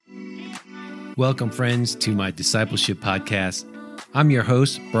Welcome, friends, to my discipleship podcast. I'm your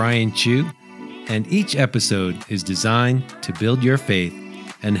host, Brian Chu, and each episode is designed to build your faith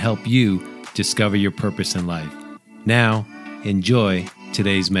and help you discover your purpose in life. Now, enjoy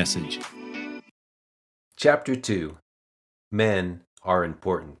today's message. Chapter 2, Men Are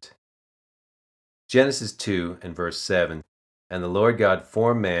Important. Genesis 2 and verse 7, And the Lord God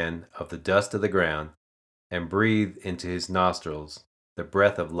formed man of the dust of the ground, and breathed into his nostrils the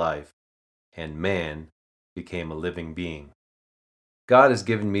breath of life, and man became a living being. God has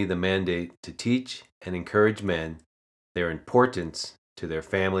given me the mandate to teach and encourage men their importance to their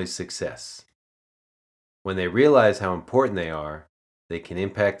family's success. When they realize how important they are, they can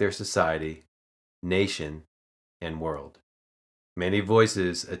impact their society, nation, and world. Many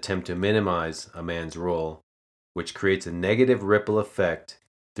voices attempt to minimize a man's role, which creates a negative ripple effect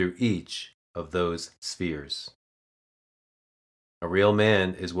through each of those spheres. A real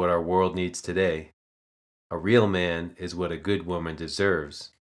man is what our world needs today. A real man is what a good woman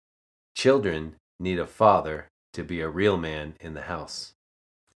deserves. Children need a father to be a real man in the house.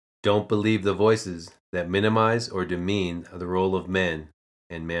 Don't believe the voices that minimize or demean the role of men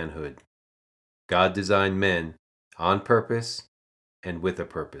and manhood. God designed men on purpose and with a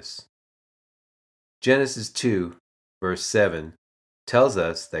purpose. Genesis 2, verse 7 tells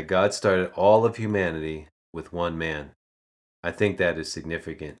us that God started all of humanity with one man. I think that is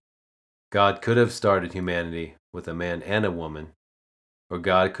significant. God could have started humanity with a man and a woman, or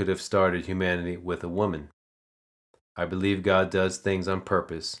God could have started humanity with a woman. I believe God does things on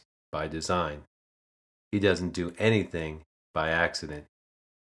purpose, by design. He doesn't do anything by accident.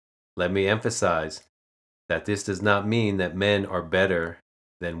 Let me emphasize that this does not mean that men are better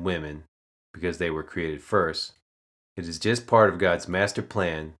than women because they were created first. It is just part of God's master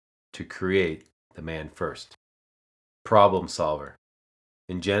plan to create the man first. Problem solver.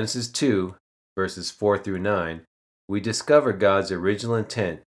 In Genesis 2, verses 4 through 9, we discover God's original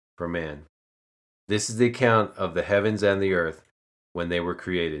intent for man. This is the account of the heavens and the earth when they were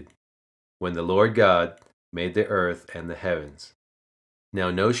created, when the Lord God made the earth and the heavens.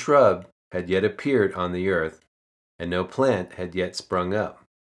 Now no shrub had yet appeared on the earth, and no plant had yet sprung up,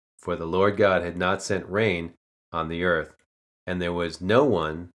 for the Lord God had not sent rain on the earth, and there was no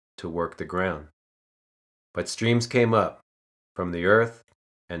one to work the ground. But streams came up from the earth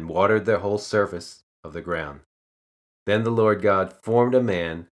and watered the whole surface of the ground. Then the Lord God formed a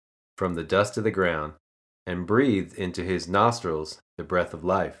man from the dust of the ground, and breathed into his nostrils the breath of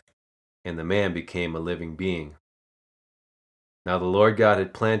life, and the man became a living being. Now the Lord God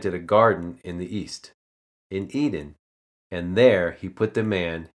had planted a garden in the east, in Eden, and there he put the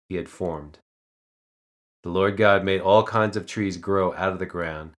man he had formed. The Lord God made all kinds of trees grow out of the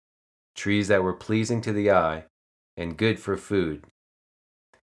ground, trees that were pleasing to the eye and good for food.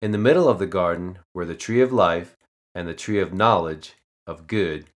 In the middle of the garden were the tree of life and the tree of knowledge of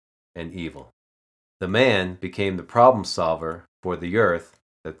good and evil. The man became the problem solver for the earth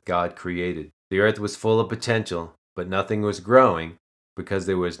that God created. The earth was full of potential, but nothing was growing because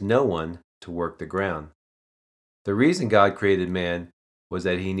there was no one to work the ground. The reason God created man was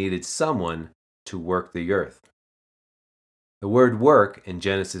that he needed someone to work the earth. The word work in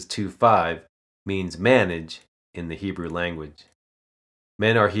Genesis 2:5 means manage in the Hebrew language.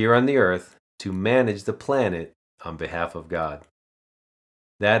 Men are here on the earth to manage the planet on behalf of God.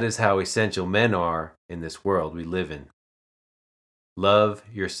 That is how essential men are in this world we live in. Love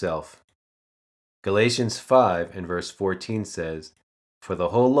yourself. Galatians 5 and verse 14 says, For the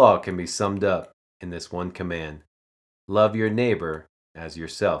whole law can be summed up in this one command: love your neighbor as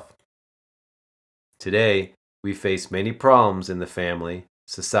yourself. Today, we face many problems in the family,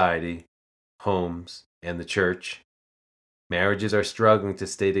 society, homes, and the church. Marriages are struggling to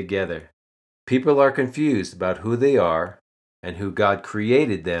stay together. People are confused about who they are and who God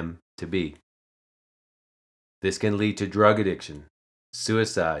created them to be. This can lead to drug addiction,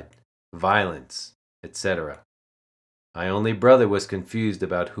 suicide, violence, etc. My only brother was confused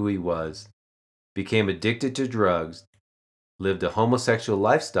about who he was, became addicted to drugs, lived a homosexual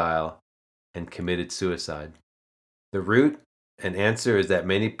lifestyle, and committed suicide. The root and answer is that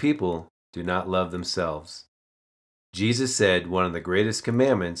many people do not love themselves. Jesus said one of the greatest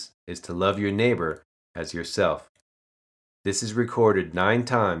commandments is to love your neighbor as yourself. This is recorded 9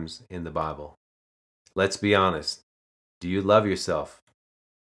 times in the Bible. Let's be honest. Do you love yourself?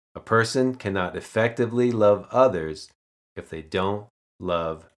 A person cannot effectively love others if they don't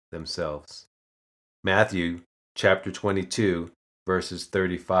love themselves. Matthew chapter 22, verses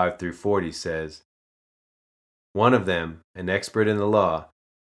 35 through 40 says, One of them, an expert in the law,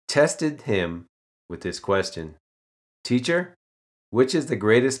 tested him with this question: Teacher, which is the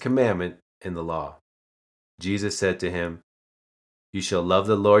greatest commandment in the law. Jesus said to him, "You shall love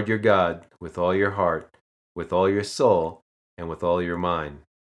the Lord your God with all your heart, with all your soul, and with all your mind.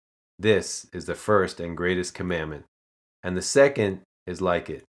 This is the first and greatest commandment. And the second is like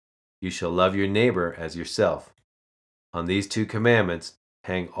it. You shall love your neighbor as yourself. On these two commandments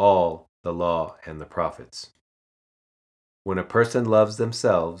hang all the law and the prophets." When a person loves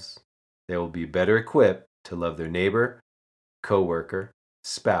themselves, they will be better equipped to love their neighbor, coworker,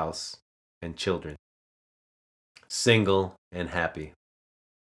 spouse, and children. Single and happy.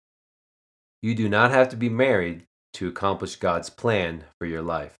 You do not have to be married to accomplish God's plan for your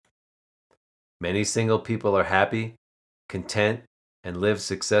life. Many single people are happy, content, and live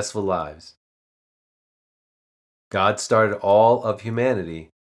successful lives. God started all of humanity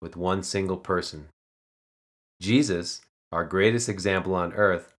with one single person. Jesus, our greatest example on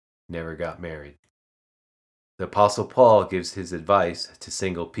earth, never got married. The Apostle Paul gives his advice to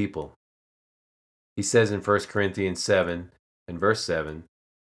single people. He says in 1 Corinthians 7 and verse 7,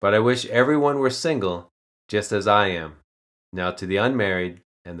 "But I wish everyone were single, just as I am. Now to the unmarried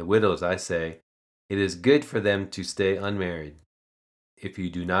and the widows I say, it is good for them to stay unmarried. If you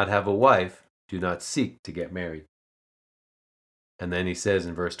do not have a wife, do not seek to get married." And then he says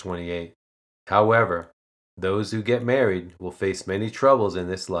in verse 28, "However, those who get married will face many troubles in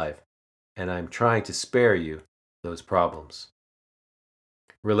this life, and I am trying to spare you those problems."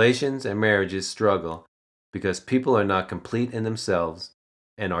 Relations and marriages struggle because people are not complete in themselves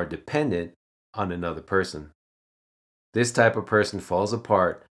and are dependent on another person. This type of person falls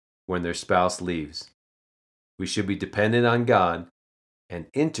apart when their spouse leaves. We should be dependent on God and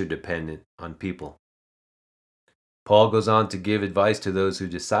interdependent on people. Paul goes on to give advice to those who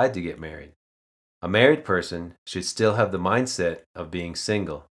decide to get married. A married person should still have the mindset of being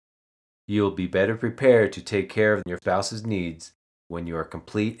single. You will be better prepared to take care of your spouse's needs when you are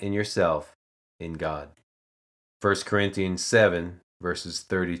complete in yourself in God. 1 Corinthians 7, verses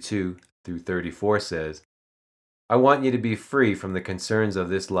 32 through 34 says, "I want you to be free from the concerns of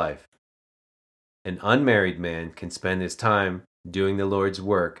this life." An unmarried man can spend his time doing the Lord's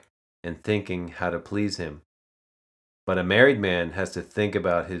work and thinking how to please Him. But a married man has to think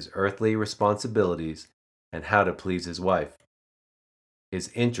about his earthly responsibilities and how to please his wife. His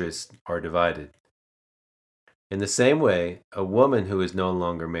interests are divided. In the same way, a woman who is no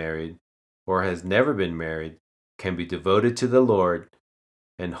longer married or has never been married can be devoted to the Lord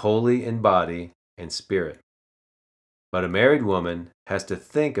and holy in body and spirit. But a married woman has to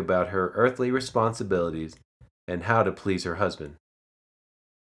think about her earthly responsibilities and how to please her husband.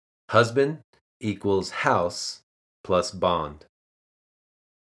 Husband equals house plus bond.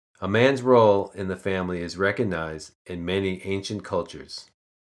 A man's role in the family is recognized in many ancient cultures.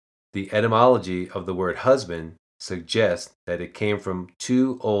 The etymology of the word husband suggests that it came from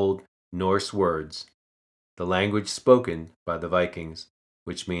two old Norse words, the language spoken by the Vikings,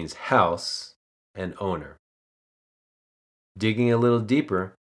 which means house and owner. Digging a little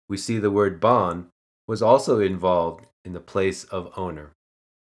deeper, we see the word bond was also involved in the place of owner.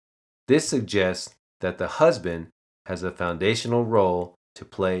 This suggests that the husband has a foundational role to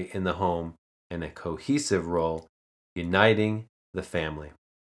play in the home and a cohesive role uniting the family.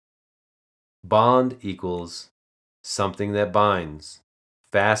 Bond equals something that binds,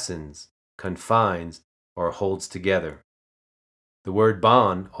 fastens, confines, or holds together. The word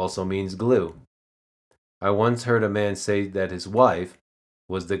bond also means glue. I once heard a man say that his wife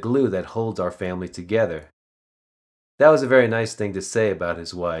was the glue that holds our family together. That was a very nice thing to say about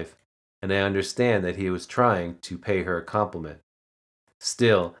his wife, and I understand that he was trying to pay her a compliment.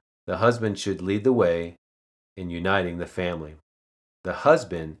 Still, the husband should lead the way in uniting the family. The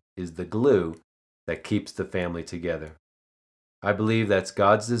husband is the glue that keeps the family together. I believe that's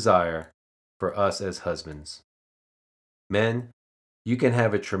God's desire for us as husbands. Men, you can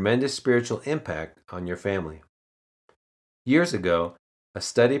have a tremendous spiritual impact on your family. Years ago, a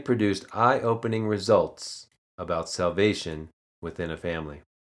study produced eye-opening results about salvation within a family.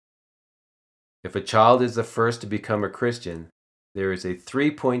 If a child is the first to become a Christian, there is a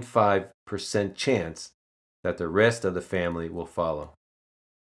 3.5% chance that the rest of the family will follow.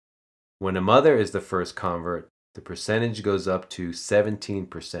 When a mother is the first convert, the percentage goes up to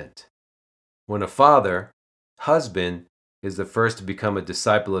 17%. When a father, husband, is the first to become a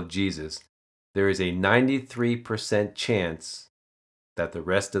disciple of Jesus, there is a 93% chance that the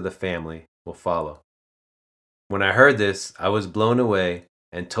rest of the family will follow. When I heard this, I was blown away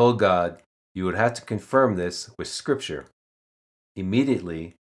and told God, "You would have to confirm this with Scripture."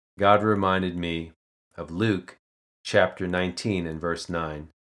 Immediately, God reminded me of Luke chapter 19 and verse 9,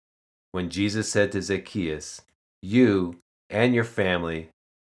 when Jesus said to Zacchaeus, "You and your family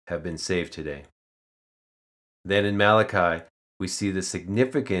have been saved today. Then in Malachi, we see the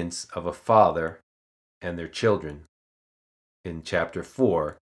significance of a father and their children. In chapter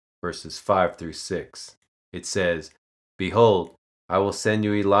 4, verses 5 through 6, it says, "Behold, I will send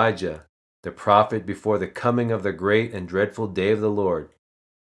you Elijah, the prophet, before the coming of the great and dreadful day of the Lord.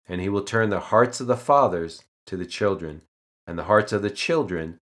 And he will turn the hearts of the fathers to the children, and the hearts of the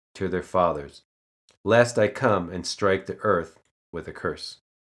children to their fathers, lest I come and strike the earth with a curse."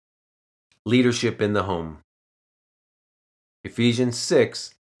 Leadership in the home. Ephesians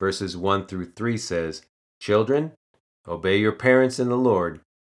 6, verses 1 through 3 says, "Children, obey your parents in the Lord,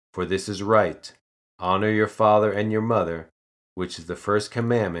 for this is right. Honor your father and your mother, which is the first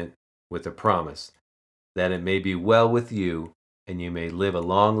commandment with a promise, that it may be well with you and you may live a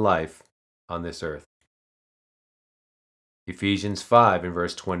long life on this earth." Ephesians 5 and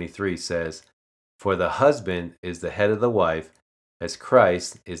verse 23 says, "For the husband is the head of the wife, as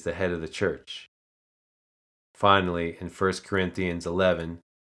Christ is the head of the church." Finally, in 1 Corinthians 11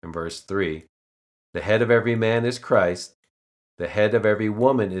 and verse 3, "The head of every man is Christ, the head of every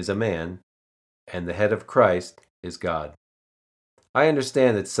woman is a man, and the head of Christ is God." I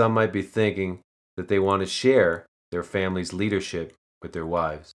understand that some might be thinking that they want to share their family's leadership with their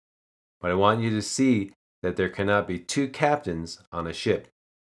wives, but I want you to see that there cannot be two captains on a ship.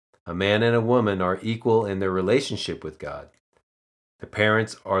 A man and a woman are equal in their relationship with God. The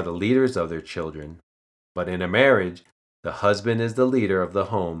parents are the leaders of their children, but in a marriage, the husband is the leader of the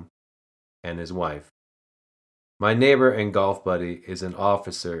home and his wife. My neighbor and golf buddy is an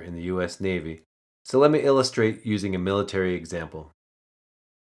officer in the U.S. Navy, so let me illustrate using a military example.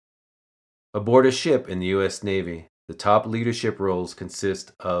 Aboard a ship in the U.S. Navy, the top leadership roles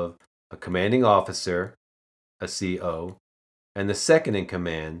consist of a commanding officer, a CO, and the second in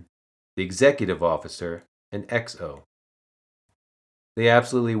command, the executive officer, an XO. They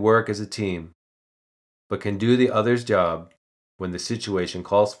absolutely work as a team, but can do the other's job when the situation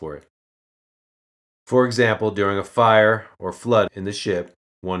calls for it. For example, during a fire or flood in the ship,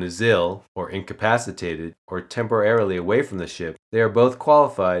 one is ill or incapacitated or temporarily away from the ship. They are both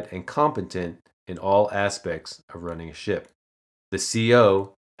qualified and competent in all aspects of running a ship. The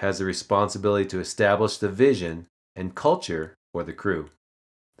CO has the responsibility to establish the vision and culture for the crew.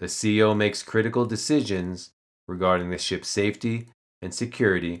 The CO makes critical decisions regarding the ship's safety and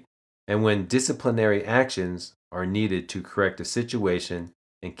security, and when disciplinary actions are needed to correct a situation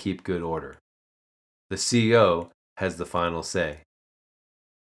and keep good order. The CO has the final say.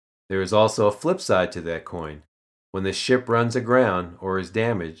 There is also a flip side to that coin. When the ship runs aground or is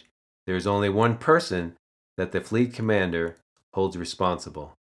damaged, there is only one person that the fleet commander holds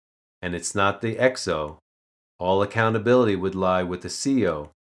responsible, and it's not the XO. All accountability would lie with the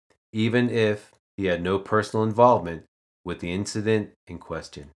CO, even if he had no personal involvement with the incident in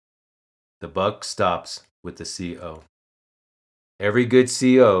question. The buck stops with the CO. Every good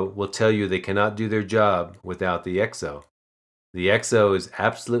CO will tell you they cannot do their job without the XO. The XO is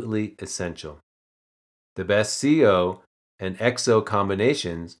absolutely essential. The best CO and XO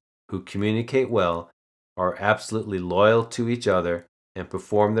combinations who communicate well are absolutely loyal to each other and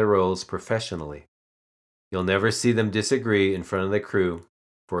perform their roles professionally. You'll never see them disagree in front of the crew,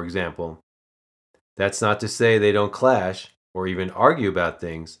 for example. That's not to say they don't clash or even argue about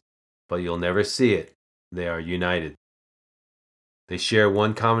things, but you'll never see it. They are united. They share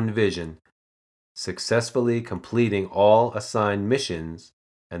one common vision, successfully completing all assigned missions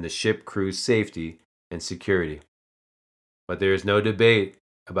and the ship crew's safety and security. But there is no debate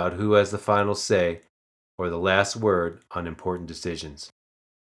about who has the final say or the last word on important decisions.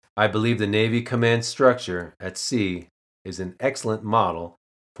 I believe the Navy command structure at sea is an excellent model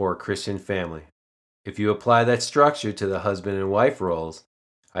for a Christian family. If you apply that structure to the husband and wife roles,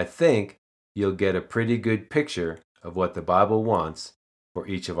 I think you'll get a pretty good picture of what the Bible wants for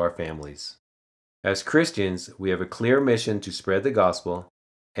each of our families. As Christians, we have a clear mission to spread the gospel,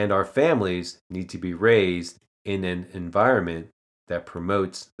 and our families need to be raised in an environment that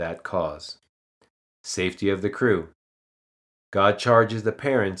promotes that cause. Safety of the crew. God charges the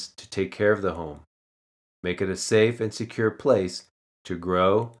parents to take care of the home. Make it a safe and secure place to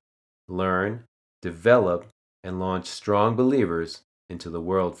grow, learn, develop, and launch strong believers into the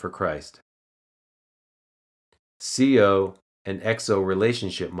world for Christ. CO and XO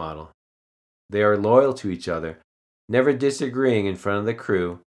relationship model. They are loyal to each other, never disagreeing in front of the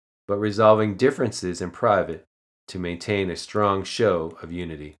crew, but resolving differences in private to maintain a strong show of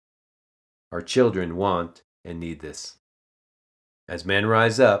unity. Our children want and need this. As men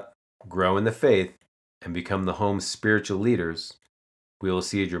rise up, grow in the faith, and become the home's spiritual leaders, we will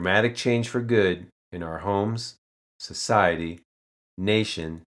see a dramatic change for good in our homes, society,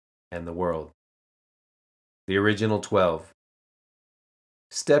 nation, and the world. The original 12.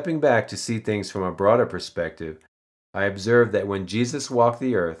 Stepping back to see things from a broader perspective, I observed that when Jesus walked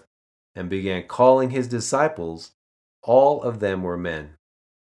the earth and began calling his disciples, all of them were men.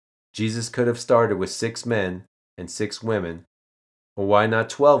 Jesus could have started with 6 men and 6 women, or why not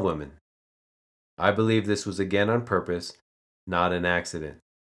 12 women? I believe this was again on purpose, not an accident.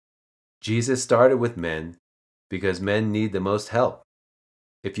 Jesus started with men because men need the most help.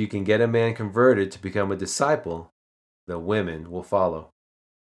 If you can get a man converted to become a disciple, the women will follow.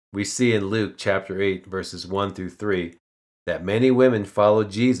 We see in Luke chapter 8, verses 1 through 3, that many women followed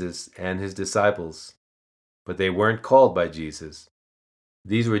Jesus and his disciples, but they weren't called by Jesus.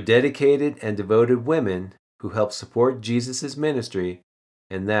 These were dedicated and devoted women who helped support Jesus' ministry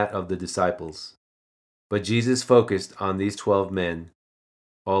and that of the disciples. But Jesus focused on these 12 men.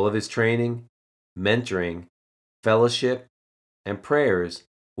 All of his training, mentoring, fellowship, and prayers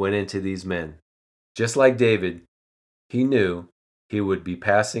went into these men. Just like David, he knew he would be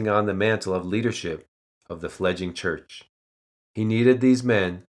passing on the mantle of leadership of the fledgling church. He needed these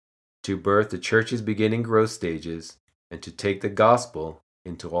men to birth the church's beginning growth stages and to take the gospel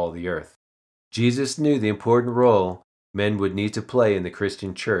into all the earth. Jesus knew the important role men would need to play in the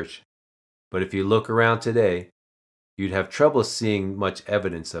Christian church, but if you look around today, you'd have trouble seeing much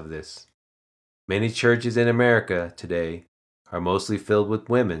evidence of this. Many churches in America today are mostly filled with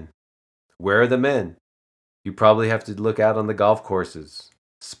women. Where are the men? You probably have to look out on the golf courses,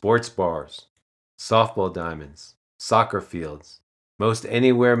 sports bars, softball diamonds, soccer fields, most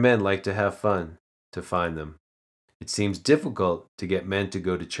anywhere men like to have fun, to find them. It seems difficult to get men to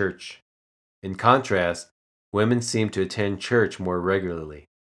go to church. In contrast, women seem to attend church more regularly.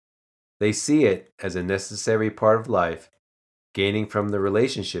 They see it as a necessary part of life, gaining from the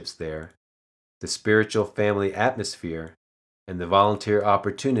relationships there, the spiritual family atmosphere, and the volunteer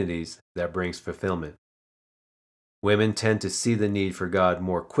opportunities that brings fulfillment. Women tend to see the need for God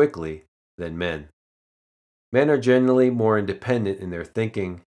more quickly than men. Men are generally more independent in their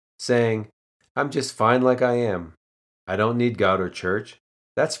thinking, saying, "I'm just fine like I am. I don't need God or church.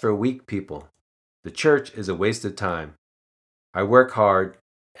 That's for weak people. The church is a waste of time. I work hard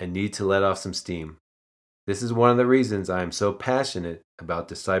and need to let off some steam." This is one of the reasons I am so passionate about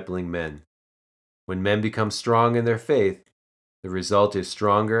discipling men. When men become strong in their faith, the result is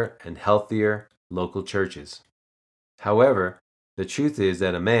stronger and healthier local churches. However, the truth is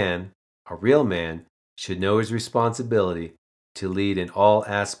that a man, a real man, should know his responsibility to lead in all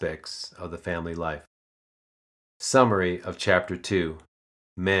aspects of the family life. Summary of Chapter 2.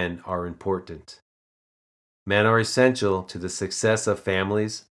 Men are important. Men are essential to the success of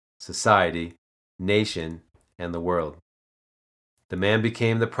families, society, nation, and the world. The man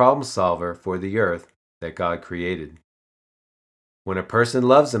became the problem solver for the earth that God created. When a person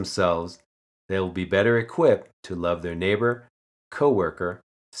loves themselves, they will be better equipped to love their neighbor, co-worker,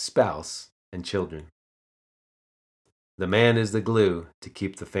 spouse, and children. The man is the glue to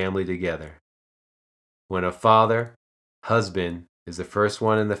keep the family together. When a father, husband, is the first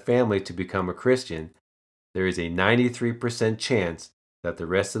one in the family to become a Christian, there is a 93% chance that the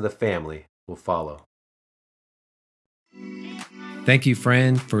rest of the family will follow. Thank you,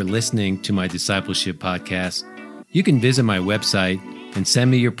 friend, for listening to my discipleship podcast. You can visit my website and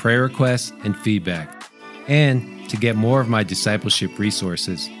send me your prayer requests and feedback. And to get more of my discipleship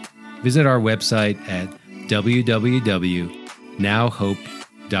resources, visit our website at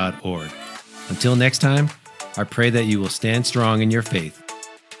www.nowhope.org. Until next time, I pray that you will stand strong in your faith